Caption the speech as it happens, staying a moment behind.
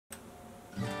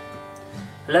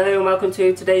Hello and welcome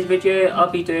to today's video. I'll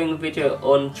be doing a video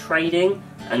on trading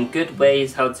and good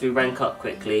ways how to rank up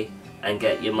quickly and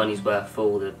get your money's worth for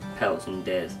all the pelts and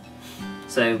deers.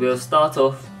 So we'll start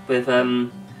off with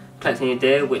collecting a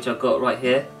deer, which I've got right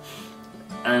here,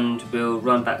 and we'll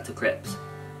run back to crypts.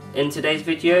 In today's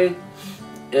video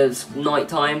it's night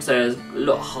time, so it's a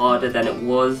lot harder than it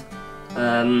was,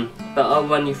 but I'll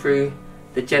run you through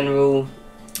the general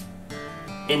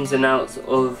ins and outs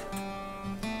of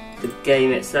the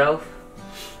game itself.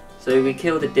 So we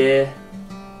kill the deer.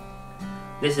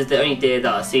 This is the only deer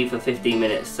that I see for 15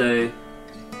 minutes, so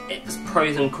it's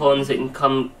pros and cons. It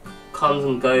can comes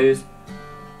and goes,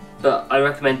 but I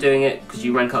recommend doing it because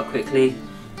you rank up quickly,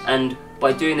 and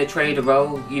by doing the trader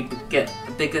role you get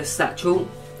a bigger satchel,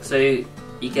 so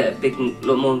you get a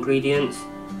lot more ingredients,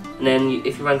 and then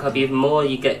if you rank up even more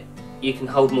you can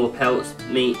hold more pelts,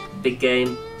 meat, big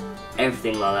game,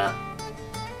 everything like that.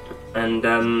 And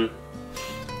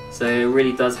so it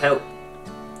really does help.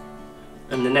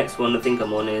 And the next one I think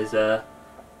I'm on is so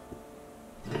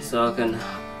I can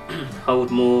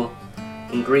hold more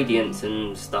ingredients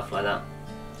and stuff like that,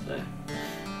 so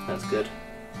that's good.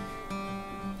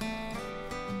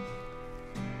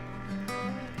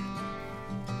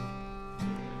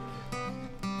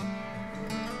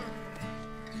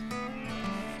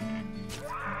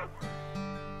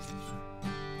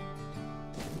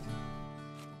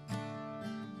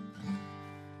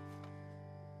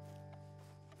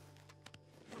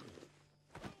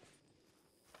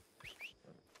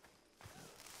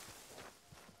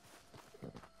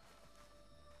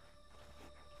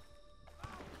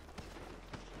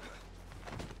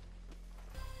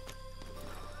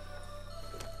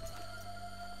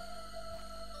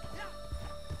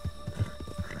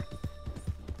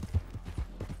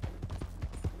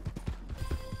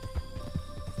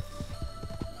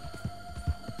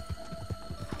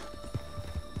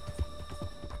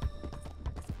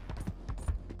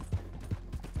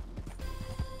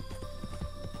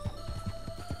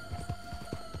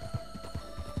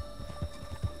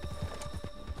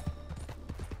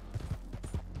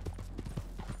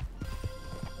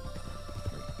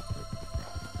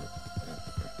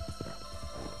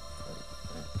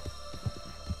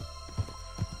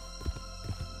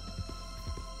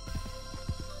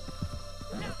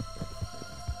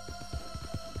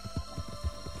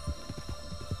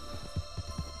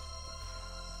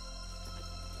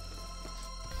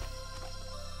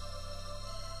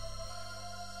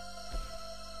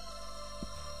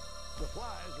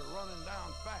 Supplies are running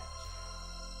down fast.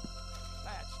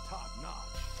 That's top notch.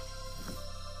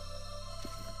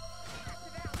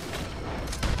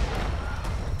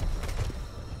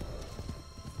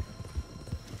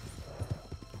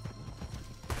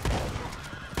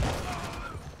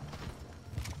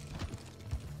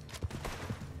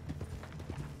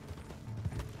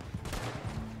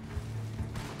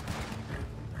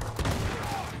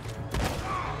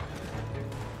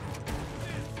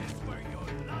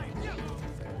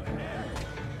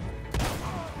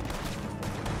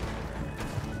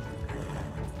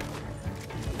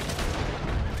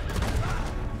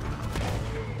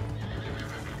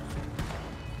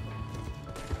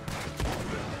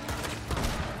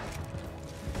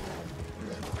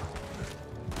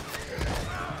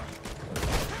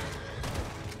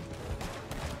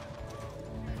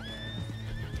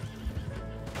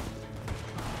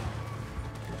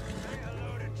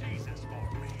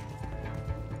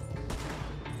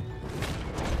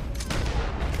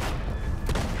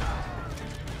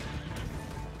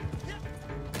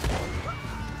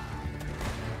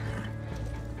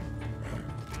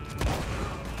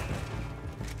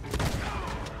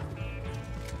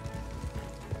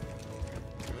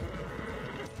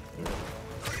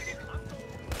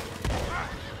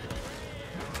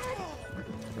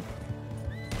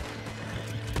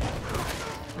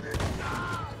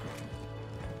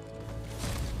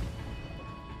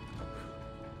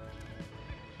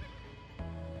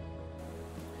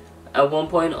 At one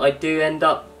point I do end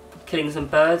up killing some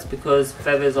birds because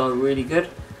feathers are really good,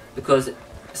 because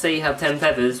say you have 10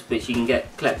 feathers which you can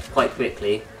collect quite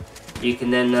quickly, you can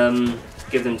then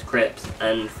give them to crypts,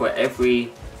 and for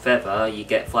every feather you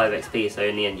get 5 XP, so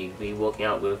in the end you can be walking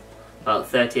out with about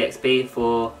 30 XP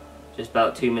for just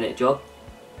about a 2-minute job.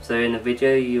 So in the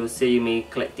video you'll see me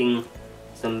collecting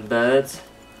some birds,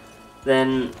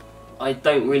 then I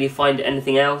don't really find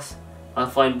anything else. I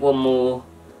find one more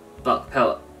buck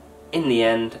pelt in the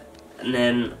end, and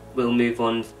then we'll move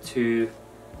on to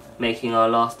making our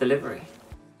last delivery.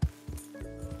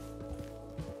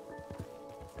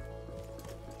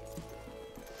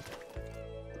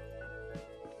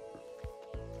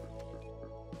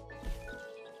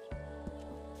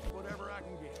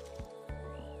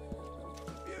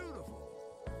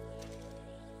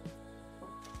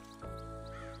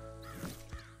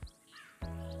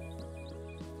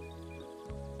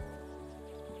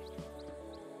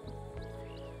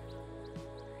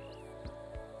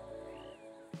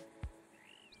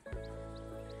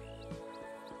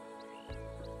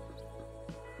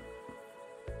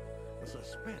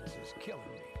 suspense is killing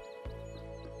me.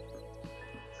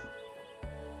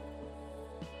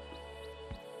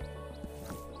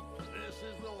 This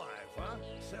is the life, huh?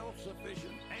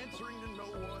 Self-sufficient, answering to no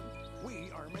one.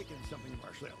 We are making something of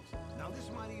ourselves. Now this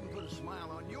might even put a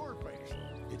smile on your face.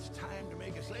 It's time to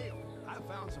make a sale. I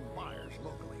found some buyers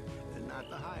locally. They're not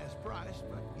the highest price,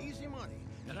 but easy money.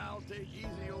 And I'll take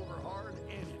easy over hard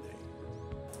any day.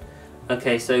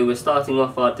 Okay, so we're starting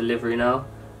off our delivery now.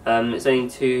 It's only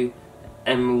to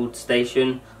Emerald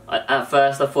Station. At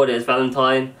first I thought it was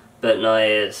Valentine, but no,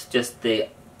 it's just to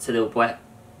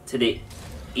the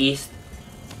east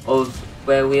of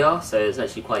where we are, so it's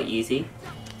actually quite easy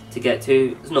to get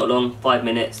to. It's not long, 5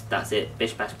 minutes, that's it.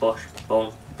 Bish bash bosh,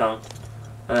 bong, done.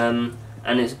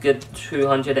 And it's a good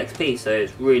 200 XP, so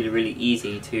it's really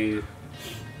easy to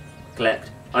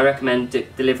collect. I recommend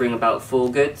delivering about 4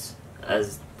 goods,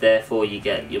 as therefore you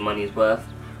get your money's worth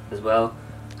as well.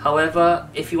 However,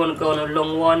 if you want to go on a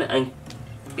long one and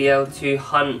be able to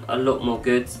hunt a lot more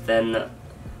goods, then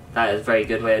that is a very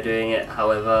good way of doing it.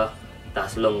 However,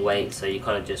 that's a long wait, so you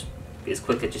kind of just, it's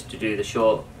quicker just to do the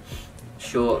short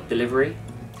delivery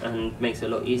and makes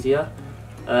it a lot easier.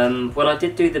 When I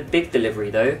did do the big delivery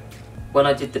though,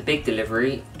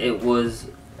 it was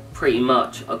pretty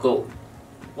much, I got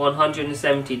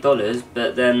 $170,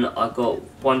 but then I got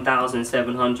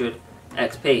 1,700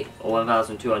 XP or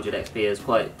 1,200 XP. Is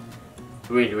quite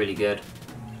really good,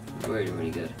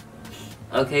 really good.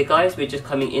 Okay guys, we're just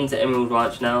coming into Emerald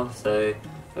Ranch now, so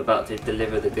we're about to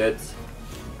deliver the goods.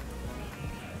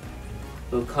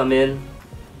 We'll come in,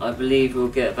 I believe we'll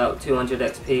get about 200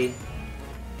 XP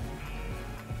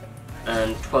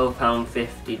and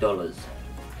 £12.50. Well,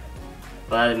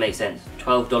 that didn't make sense.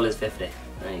 $12.50.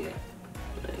 There you go.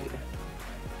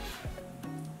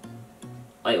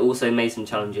 I also made some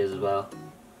challenges as well.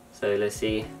 So let's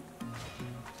see.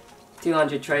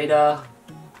 200 trader,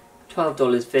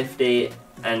 $12.50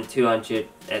 and 200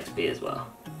 XP as well.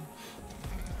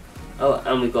 Oh,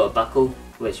 and we got a buckle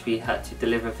which we had to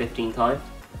deliver 15 times,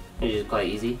 which is quite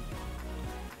easy.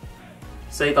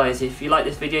 So guys, if you like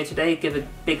this video today, give a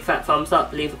big fat thumbs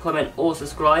up, leave a comment or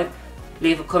subscribe.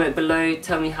 Leave a comment below,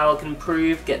 tell me how I can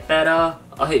improve, get better.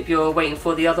 I hope you're waiting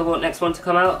for the next one to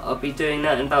come out. I'll be doing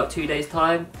that in about 2 days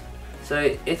time.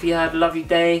 So if you have a lovely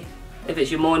day, if it's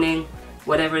your morning,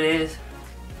 whatever it is,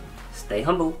 stay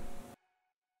humble.